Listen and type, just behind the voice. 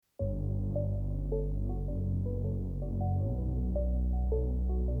Oh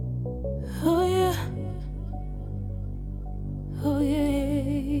yeah, oh yeah.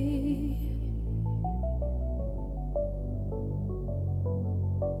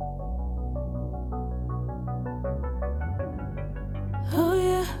 Oh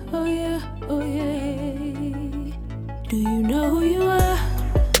yeah, oh yeah, oh yeah. Do you know who you are?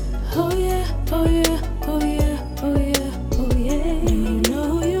 Oh yeah, oh yeah, oh yeah, oh yeah, oh yeah. Do you know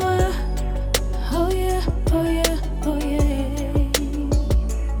who you are? Oh yeah, oh yeah, oh yeah.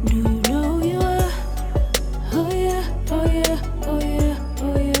 Do you know who you are? Oh yeah, oh yeah, oh yeah,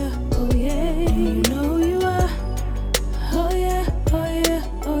 oh yeah, oh yeah. Do you know who you are? Oh yeah, oh yeah,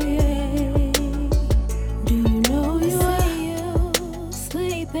 oh yeah. Do you know who you are? You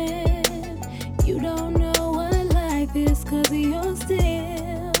sleeping. You don't know what life is 'cause you're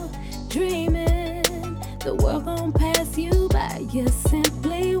still dreaming. The world gon' pass you by. You're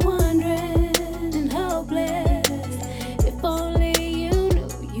simply wondering and hopeless. If only you knew,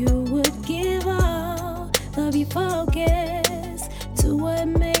 you would give all of your focus to what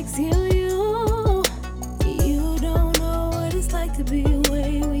makes you you. You don't know what it's like to be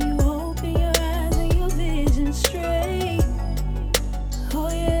away when you open your eyes and your vision straight. Oh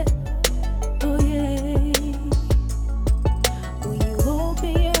yeah, oh yeah. When you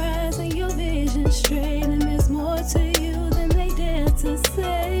open your eyes and your vision straight, and there's more to you than they dare to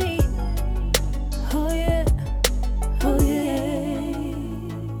say. Oh yeah, oh yeah.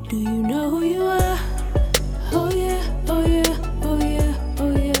 Do you know who you are? Oh yeah, oh yeah, oh yeah,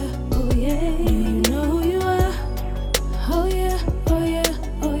 oh yeah, oh yeah. Do you know who you are? Oh yeah, oh yeah,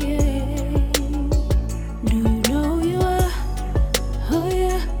 oh yeah. Do you know who you are? Oh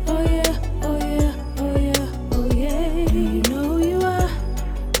yeah, oh yeah, oh yeah, oh yeah, oh yeah. Do you know who you are?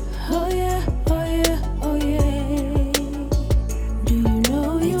 Oh yeah, oh yeah, oh yeah. Do you know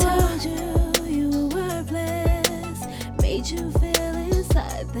who you are? They told you were worthless, made you feel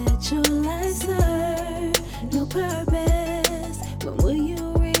inside that your life served no purpose. When will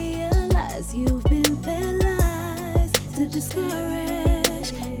you realize you've been fed lies to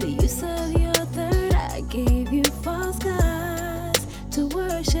discourage the use of your third eye? Gave you false gods to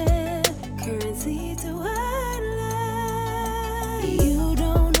worship, currency to idolize. You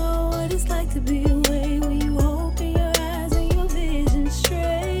don't know what it's like to be away when you open your eyes and your vision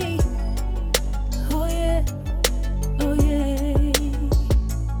straight. Oh yeah, oh yeah.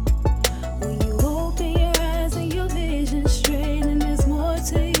 When you open your eyes and your vision straight, and there's more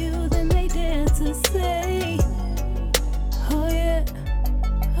to you than they dare to say. Oh yeah,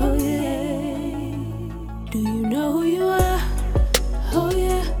 oh yeah. Do you know who you are? Oh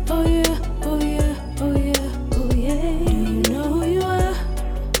yeah, oh yeah, oh yeah, oh yeah, oh yeah. Do you know who you are?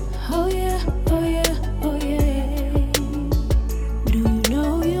 Oh yeah, oh yeah, oh yeah. Do you know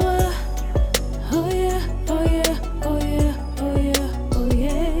who you are? Oh yeah, oh yeah, oh yeah, oh yeah, oh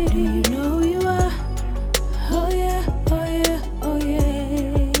yeah. Do you know who you are? Oh yeah, oh yeah, oh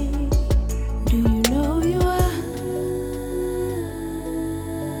yeah. Do you know who you are?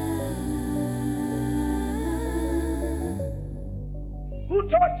 Who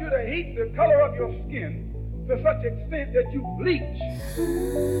taught you to heat the color of your skin to such extent that you bleach?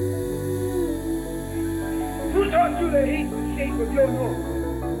 Who taught you to heat the shape of your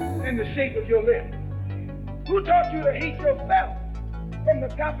nose and the shape of your lips? Who taught you to heat yourself from the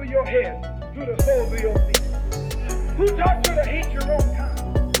top of your head to the soles of your feet? Who taught you to hate your own kind?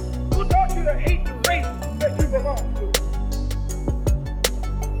 Who taught you to hate the race that you belong to?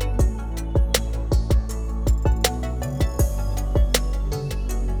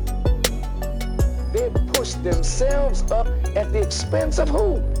 They push themselves up at the expense of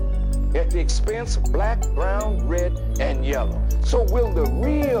who? At the expense of black, brown, red, and yellow. So will the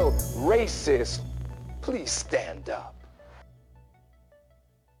real racists please stand up?